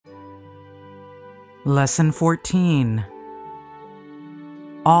Lesson 14.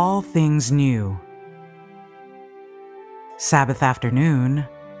 All Things New. Sabbath Afternoon,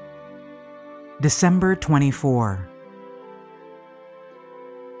 December 24.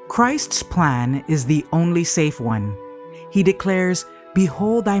 Christ's plan is the only safe one. He declares,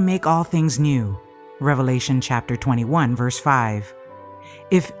 "Behold, I make all things new." Revelation chapter 21, verse 5.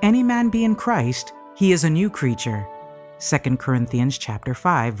 If any man be in Christ, he is a new creature. 2 Corinthians chapter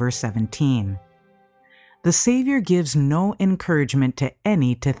 5, verse 17. The Savior gives no encouragement to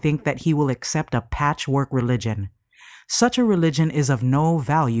any to think that he will accept a patchwork religion. Such a religion is of no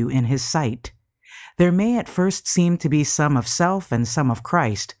value in his sight. There may at first seem to be some of self and some of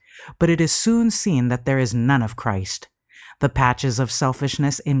Christ, but it is soon seen that there is none of Christ. The patches of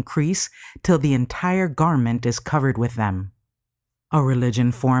selfishness increase till the entire garment is covered with them. A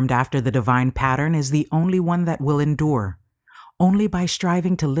religion formed after the divine pattern is the only one that will endure. Only by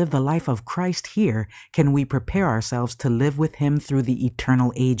striving to live the life of Christ here can we prepare ourselves to live with Him through the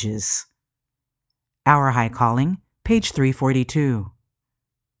eternal ages. Our High Calling, page 342.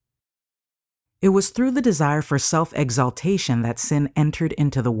 It was through the desire for self-exaltation that sin entered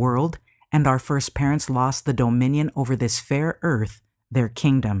into the world, and our first parents lost the dominion over this fair earth, their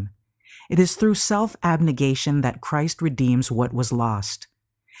kingdom. It is through self-abnegation that Christ redeems what was lost.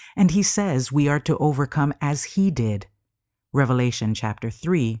 And He says we are to overcome as He did. Revelation chapter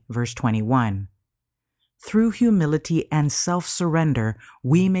 3, verse 21. Through humility and self-surrender,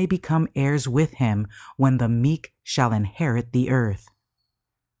 we may become heirs with Him when the meek shall inherit the earth.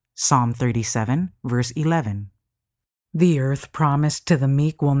 Psalm 37, verse 11. The earth promised to the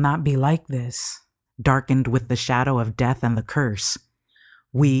meek will not be like this, darkened with the shadow of death and the curse.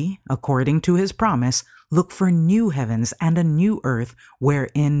 We, according to His promise, look for new heavens and a new earth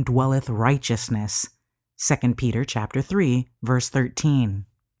wherein dwelleth righteousness. 2 Peter chapter 3, verse 13.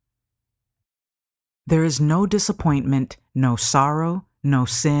 There is no disappointment, no sorrow, no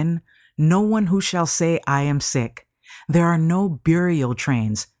sin, no one who shall say, "I am sick." There are no burial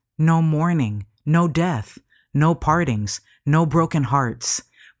trains, no mourning, no death, no partings, no broken hearts.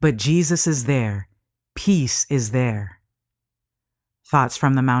 But Jesus is there. Peace is there. Thoughts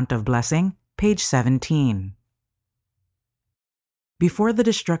from the Mount of Blessing, page 17. Before the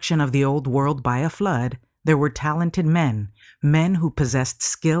destruction of the old world by a flood, there were talented men who possessed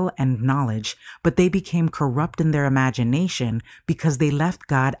skill and knowledge, but they became corrupt in their imagination because they left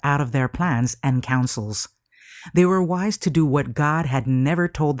God out of their plans and counsels. They were wise to do what God had never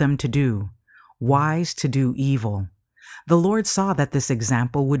told them to do, wise to do evil. The Lord saw that this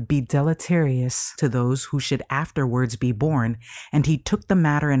example would be deleterious to those who should afterwards be born, and He took the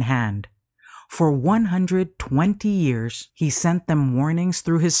matter in hand. For 120 years, He sent them warnings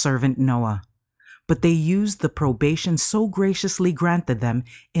through His servant Noah. But they used the probation so graciously granted them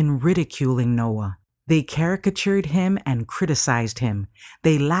in ridiculing Noah. They caricatured him and criticized him.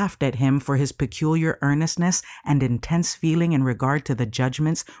 They laughed at him for his peculiar earnestness and intense feeling in regard to the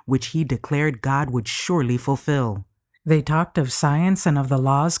judgments which he declared God would surely fulfill. They talked of science and of the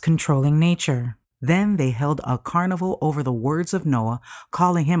laws controlling nature. Then they held a carnival over the words of Noah,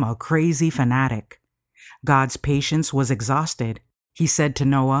 calling him a crazy fanatic. God's patience was exhausted. He said to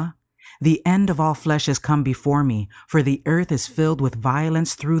Noah, "The end of all flesh is come before me, for the earth is filled with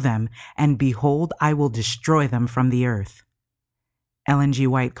violence through them, and behold, I will destroy them from the earth." Ellen G.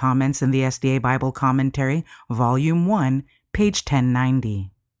 White comments in the SDA Bible Commentary, Volume 1, page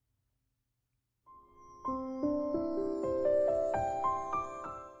 1090.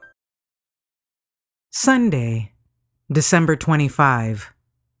 Sunday, December 25.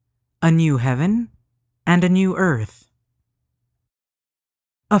 A new heaven and a new earth.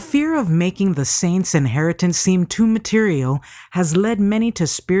 A fear of making the saints' inheritance seem too material has led many to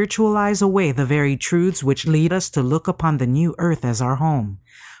spiritualize away the very truths which lead us to look upon the new earth as our home.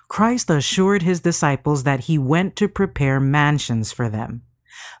 Christ assured His disciples that He went to prepare mansions for them.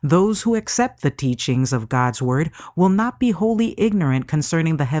 Those who accept the teachings of God's Word will not be wholly ignorant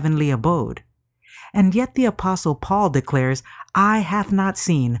concerning the heavenly abode. And yet the Apostle Paul declares, "Eye hath not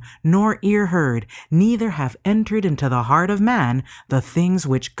seen, nor ear heard, neither have entered into the heart of man the things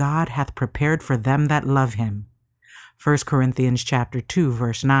which God hath prepared for them that love Him." 1 Corinthians chapter 2,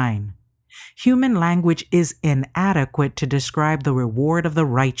 verse 9. Human language is inadequate to describe the reward of the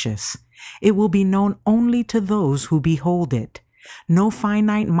righteous. It will be known only to those who behold it. No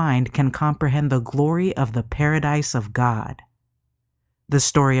finite mind can comprehend the glory of the paradise of God. The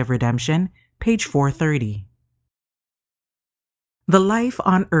Story of Redemption, page 430. The life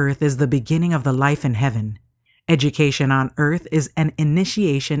on earth is the beginning of the life in heaven. Education on earth is an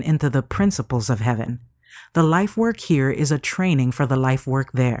initiation into the principles of heaven. The life work here is a training for the life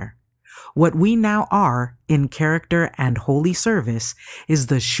work there. What we now are in character and holy service is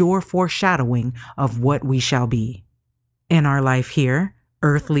the sure foreshadowing of what we shall be. In our life here,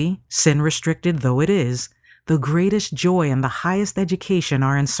 earthly, sin-restricted though it is, the greatest joy and the highest education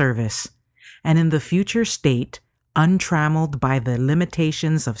are in service. And in the future state, untrammeled by the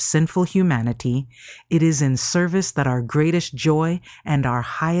limitations of sinful humanity, it is in service that our greatest joy and our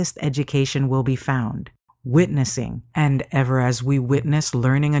highest education will be found. Witnessing, and ever as we witness,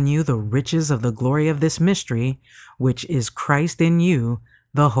 learning anew the riches of the glory of this mystery, which is Christ in you,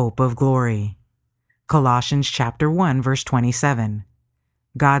 the hope of glory. Colossians chapter 1, verse 27.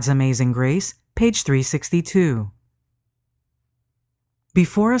 God's Amazing Grace, page 362.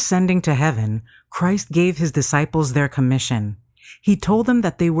 Before ascending to heaven, Christ gave his disciples their commission. He told them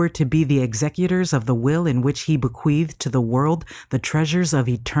that they were to be the executors of the will in which he bequeathed to the world the treasures of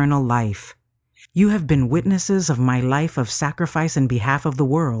eternal life. You have been witnesses of my life of sacrifice in behalf of the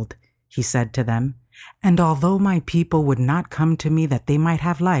world, he said to them, and although my people would not come to me that they might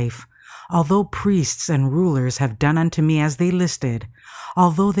have life, although priests and rulers have done unto me as they listed,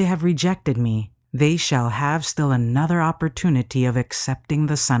 although they have rejected me, they shall have still another opportunity of accepting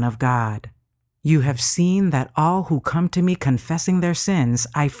the Son of God. You have seen that all who come to me confessing their sins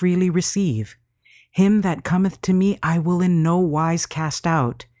I freely receive. Him that cometh to me I will in no wise cast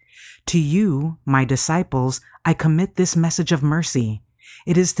out. To you, my disciples, I commit this message of mercy.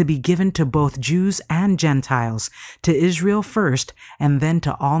 It is to be given to both Jews and Gentiles, to Israel first, and then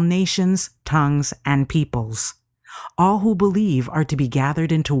to all nations, tongues, and peoples. All who believe are to be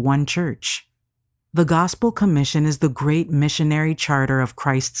gathered into one church. The Gospel Commission is the great missionary charter of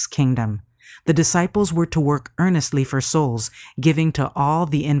Christ's kingdom. The disciples were to work earnestly for souls, giving to all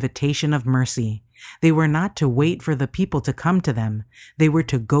the invitation of mercy. They were not to wait for the people to come to them. They were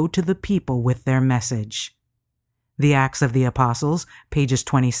to go to the people with their message. The Acts of the Apostles, pages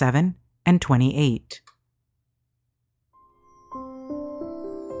 27 and 28.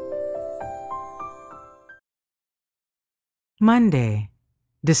 Monday,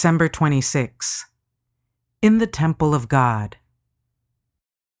 December 26. In the Temple of God.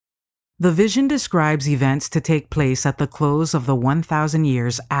 The vision describes events to take place at the close of the 1,000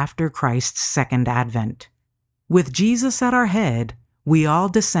 years after Christ's second advent. With Jesus at our head, we all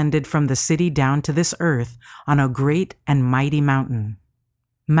descended from the city down to this earth on a great and mighty mountain.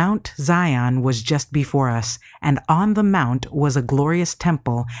 Mount Zion was just before us, and on the mount was a glorious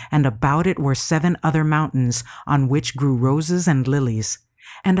temple, and about it were 7 other mountains, on which grew roses and lilies.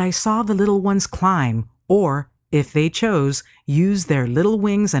 And I saw the little ones climb, or, if they chose, use their little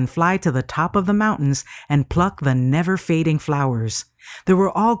wings and fly to the top of the mountains and pluck the never-fading flowers. There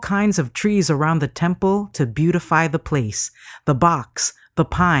were all kinds of trees around the temple to beautify the place: the box, the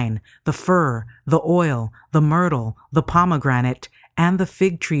pine, the fir, the oil, the myrtle, the pomegranate, and the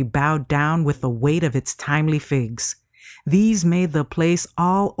fig tree bowed down with the weight of its timely figs. These made the place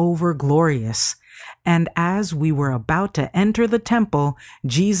all over glorious. And as we were about to enter the temple,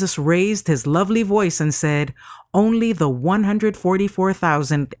 Jesus raised his lovely voice and said, "Only the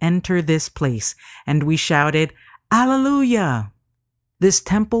 144,000 enter this place." And we shouted, "Alleluia!" This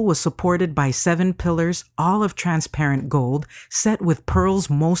temple was supported by 7 pillars, all of transparent gold, set with pearls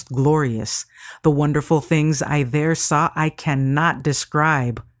most glorious. The wonderful things I there saw I cannot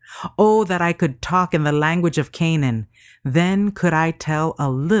describe. Oh, that I could talk in the language of Canaan. Then could I tell a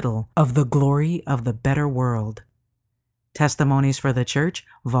little of the glory of the better world. Testimonies for the Church,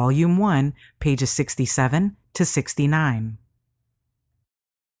 Volume 1, pages 67 to 69.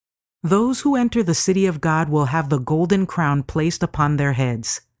 Those who enter the city of God will have the golden crown placed upon their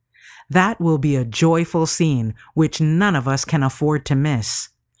heads. That will be a joyful scene, which none of us can afford to miss.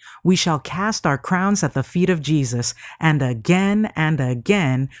 We shall cast our crowns at the feet of Jesus, and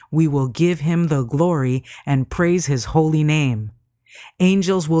again we will give him the glory and praise his holy name.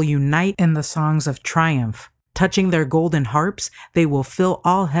 Angels will unite in the songs of triumph. Touching their golden harps, they will fill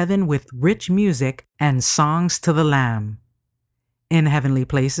all heaven with rich music and songs to the Lamb. In Heavenly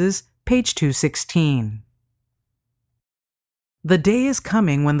Places, page 216. The day is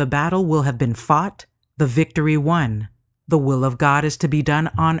coming when the battle will have been fought, the victory won. The will of God is to be done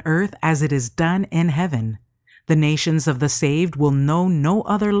on earth as it is done in heaven. The nations of the saved will know no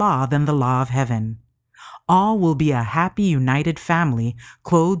other law than the law of heaven. All will be a happy united family,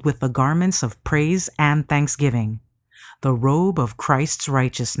 clothed with the garments of praise and thanksgiving, the robe of Christ's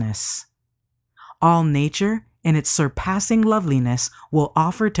righteousness. All nature, in its surpassing loveliness, will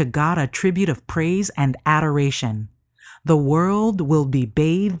offer to God a tribute of praise and adoration. The world will be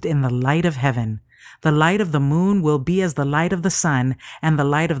bathed in the light of heaven. The light of the moon will be as the light of the sun, and the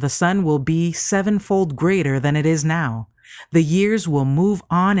light of the sun will be 7-fold greater than it is now. The years will move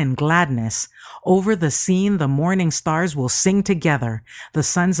on in gladness. Over the scene, the morning stars will sing together. The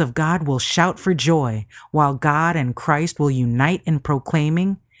sons of God will shout for joy, while God and Christ will unite in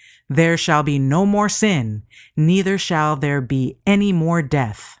proclaiming, "There shall be no more sin, neither shall there be any more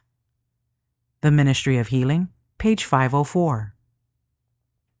death." The Ministry of Healing, page 504.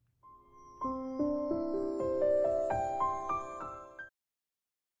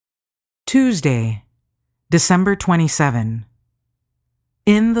 Tuesday, December 27.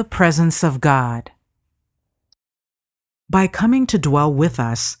 In the presence of God. By coming to dwell with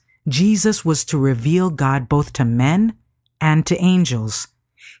us, Jesus was to reveal God both to men and to angels.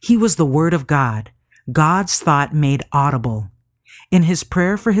 He was the Word of God, God's thought made audible. In his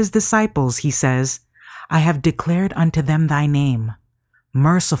prayer for his disciples, he says, "I have declared unto them thy name,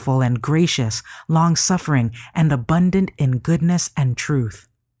 merciful and gracious, long-suffering, and abundant in goodness and truth."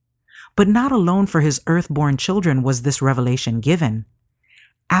 But not alone for his earth-born children was this revelation given.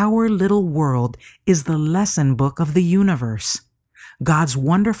 Our little world is the lesson book of the universe. God's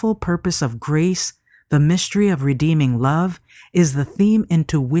wonderful purpose of grace, the mystery of redeeming love, is the theme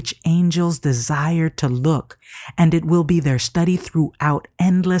into which angels desire to look, and it will be their study throughout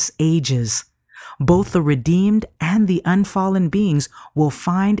endless ages. Both the redeemed and the unfallen beings will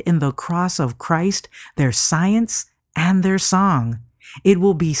find in the cross of Christ their science and their song. It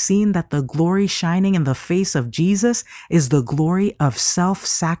will be seen that the glory shining in the face of Jesus is the glory of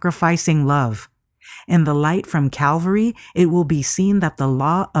self-sacrificing love. In the light from Calvary, it will be seen that the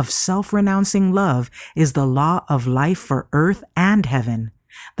law of self-renouncing love is the law of life for earth and heaven,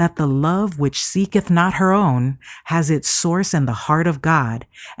 that the love which seeketh not her own has its source in the heart of God,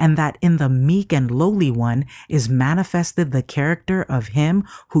 and that in the meek and lowly one is manifested the character of him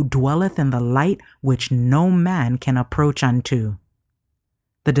who dwelleth in the light which no man can approach unto.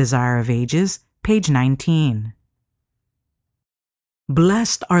 The Desire of Ages, page 19.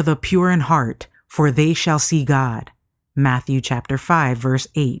 Blessed are the pure in heart, for they shall see God. Matthew chapter 5, verse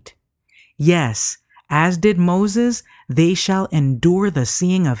 8. Yes, as did Moses, they shall endure the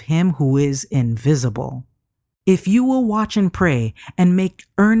seeing of him who is invisible. If you will watch and pray and make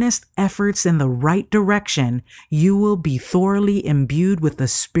earnest efforts in the right direction, you will be thoroughly imbued with the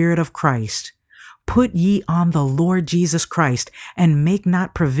Spirit of Christ. Put ye on the Lord Jesus Christ, and make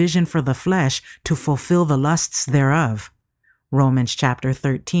not provision for the flesh to fulfill the lusts thereof. Romans chapter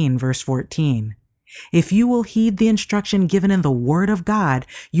 13, verse 14. If you will heed the instruction given in the Word of God,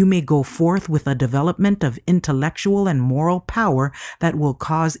 you may go forth with a development of intellectual and moral power that will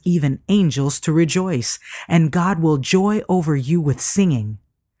cause even angels to rejoice, and God will joy over you with singing.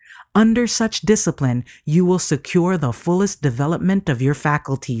 Under such discipline, you will secure the fullest development of your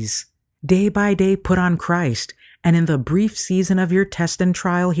faculties. Day by day put on Christ, and in the brief season of your test and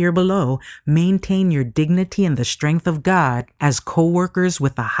trial here below, maintain your dignity in the strength of God as co-workers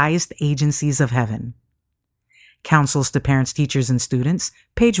with the highest agencies of heaven. Counsels to Parents, Teachers, and Students,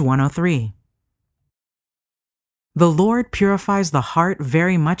 page 103. The Lord purifies the heart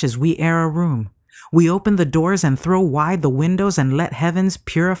very much as we air a room. We open the doors and throw wide the windows and let heaven's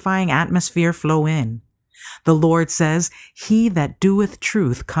purifying atmosphere flow in. The Lord says, "He that doeth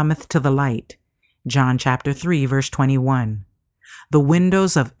truth cometh to the light." John chapter 3, verse 21. The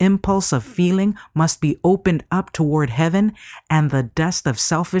windows of impulse of feeling must be opened up toward heaven, and the dust of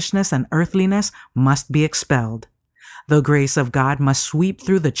selfishness and earthliness must be expelled. The grace of God must sweep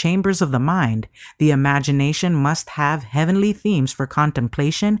through the chambers of the mind. The imagination must have heavenly themes for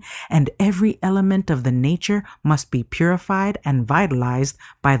contemplation, and every element of the nature must be purified and vitalized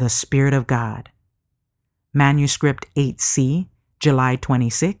by the Spirit of God. Manuscript 8C, July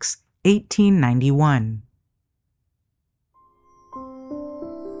 26, 1891.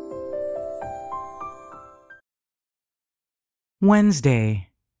 Wednesday,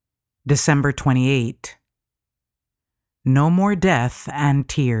 December 28. No more death and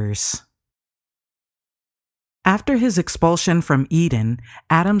tears. After his expulsion from Eden,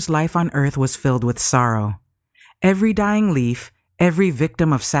 Adam's life on earth was filled with sorrow. Every dying leaf, every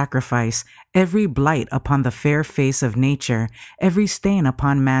victim of sacrifice, every blight upon the fair face of nature, every stain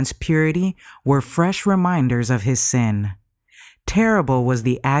upon man's purity were fresh reminders of his sin. Terrible was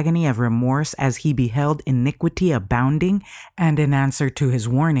the agony of remorse as he beheld iniquity abounding, and in answer to his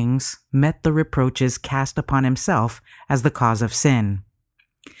warnings, met the reproaches cast upon himself as the cause of sin.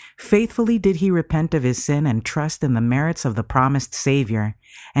 Faithfully did he repent of his sin and trust in the merits of the promised Savior,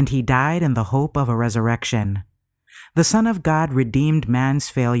 and he died in the hope of a resurrection. The Son of God redeemed man's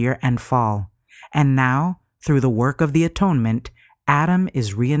failure and fall, and now, through the work of the atonement, Adam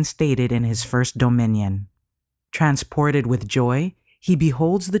is reinstated in his first dominion. Transported with joy, He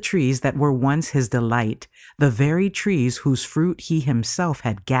beholds the trees that were once his delight, the very trees whose fruit he himself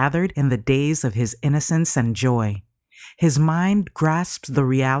had gathered in the days of his innocence and joy. His mind grasps the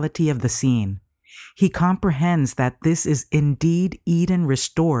reality of the scene. He comprehends that this is indeed Eden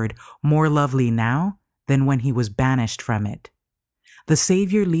restored, more lovely now than when he was banished from it. The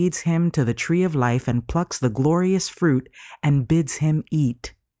Savior leads him to the tree of life and plucks the glorious fruit and bids him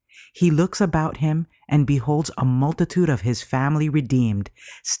eat. He looks about him and beholds a multitude of his family redeemed,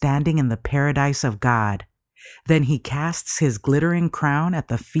 standing in the paradise of God. Then he casts his glittering crown at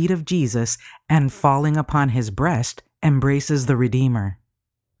the feet of Jesus and, falling upon his breast, embraces the Redeemer.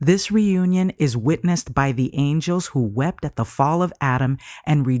 This reunion is witnessed by the angels who wept at the fall of Adam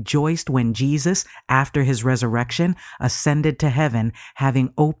and rejoiced when Jesus, after his resurrection, ascended to heaven,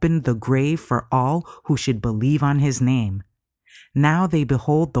 having opened the grave for all who should believe on his name. Now they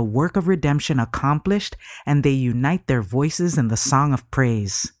behold the work of redemption accomplished, and they unite their voices in the song of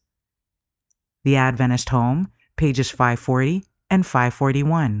praise. The Adventist Home, pages 540 and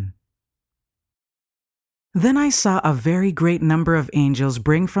 541. Then I saw a very great number of angels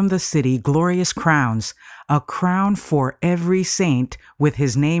bring from the city glorious crowns, a crown for every saint with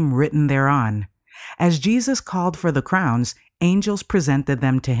his name written thereon. As Jesus called for the crowns, angels presented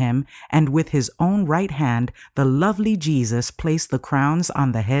them to him, and with his own right hand the lovely Jesus placed the crowns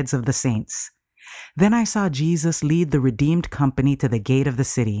on the heads of the saints. Then I saw Jesus lead the redeemed company to the gate of the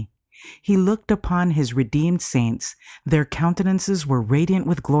city. He looked upon his redeemed saints. Their countenances were radiant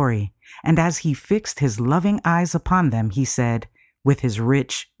with glory, and as he fixed his loving eyes upon them, he said, with his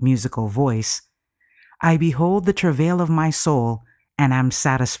rich musical voice, I behold the travail of my soul, and am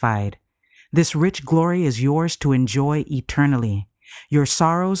satisfied. This rich glory is yours to enjoy eternally. Your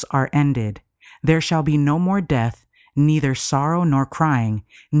sorrows are ended. There shall be no more death, neither sorrow nor crying,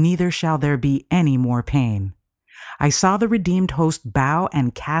 neither shall there be any more pain. I saw the redeemed host bow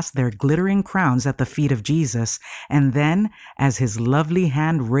and cast their glittering crowns at the feet of Jesus, and then, as his lovely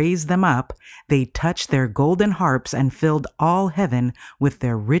hand raised them up, they touched their golden harps and filled all heaven with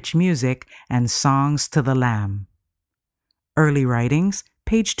their rich music and songs to the Lamb. Early Writings,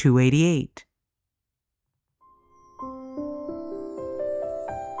 page 288.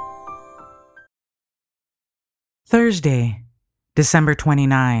 Thursday, December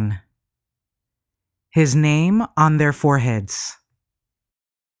 29. His name on their foreheads.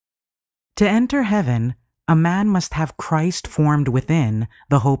 To enter heaven, a man must have Christ formed within,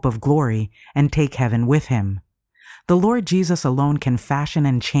 the hope of glory, and take heaven with him. The Lord Jesus alone can fashion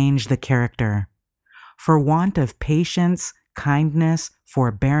and change the character. For want of patience, kindness,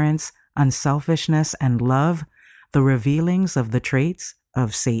 forbearance, unselfishness, and love, the revealings of the traits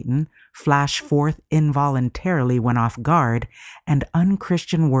of Satan flash forth involuntarily when off guard, and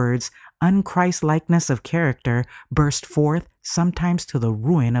unchristian words, unchristlikeness of character burst forth, sometimes to the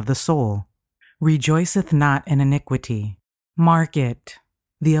ruin of the soul. Rejoiceth not in iniquity. Mark it.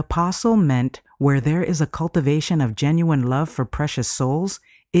 The apostle meant where there is a cultivation of genuine love for precious souls,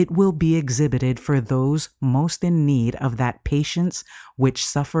 it will be exhibited for those most in need of that patience which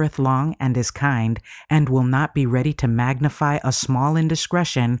suffereth long and is kind, and will not be ready to magnify a small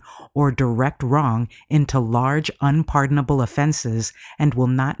indiscretion or direct wrong into large unpardonable offenses, and will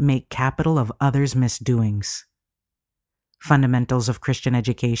not make capital of others' misdoings. Fundamentals of Christian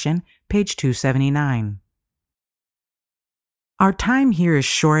Education, page 279. Our time here is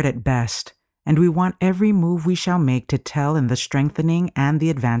short at best, and we want every move we shall make to tell in the strengthening and the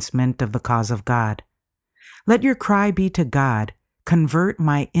advancement of the cause of God. Let your cry be to God, convert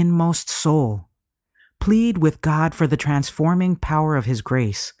my inmost soul. Plead with God for the transforming power of his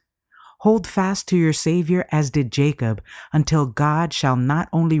grace. Hold fast to your Savior as did Jacob, until God shall not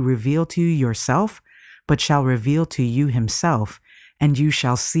only reveal to you yourself, but shall reveal to you himself, and you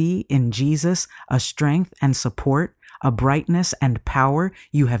shall see in Jesus a strength and support, a brightness and power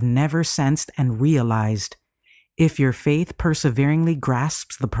you have never sensed and realized. If your faith perseveringly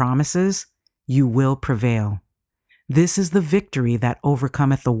grasps the promises, you will prevail. This is the victory that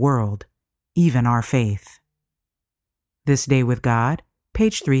overcometh the world, even our faith. This Day with God,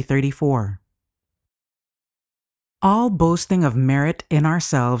 page 334. All boasting of merit in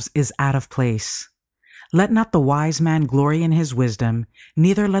ourselves is out of place. Let not the wise man glory in his wisdom,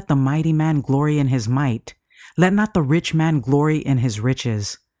 neither let the mighty man glory in his might. Let not the rich man glory in his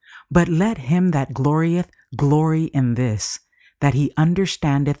riches, but let him that glorieth glory in this, that he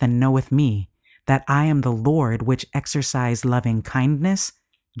understandeth and knoweth me, that I am the Lord which exercise loving kindness,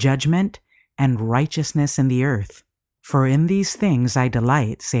 judgment, and righteousness in the earth. For in these things I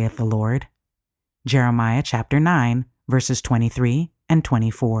delight, saith the Lord. Jeremiah chapter 9, verses 23 and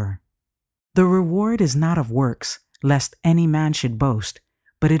 24. The reward is not of works, lest any man should boast,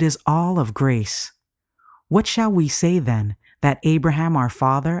 but it is all of grace. What shall we say then that Abraham our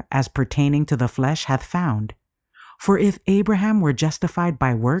father, as pertaining to the flesh, hath found? For if Abraham were justified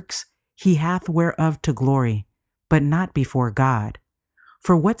by works, he hath whereof to glory, but not before God.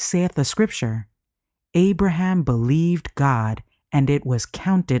 For what saith the Scripture? Abraham believed God, and it was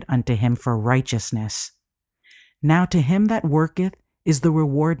counted unto him for righteousness. Now to him that worketh is the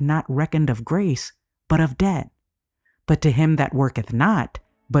reward not reckoned of grace, but of debt. But to him that worketh not,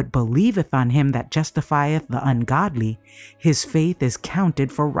 but believeth on him that justifieth the ungodly, his faith is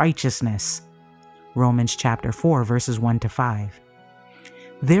counted for righteousness. Romans chapter 4, verses 1-5.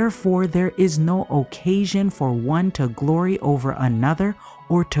 Therefore there is no occasion for one to glory over another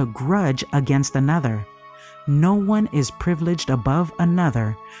or to grudge against another. No one is privileged above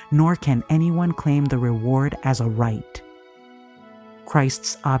another, nor can anyone claim the reward as a right.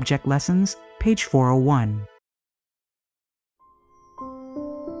 Christ's Object Lessons, page 401.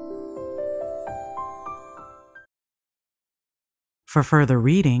 For further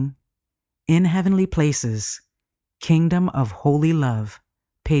reading, In Heavenly Places, Kingdom of Holy Love,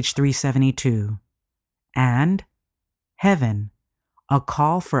 page 372, and Heaven, A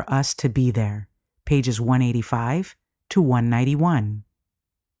Call for Us to Be There, pages 185 to 191.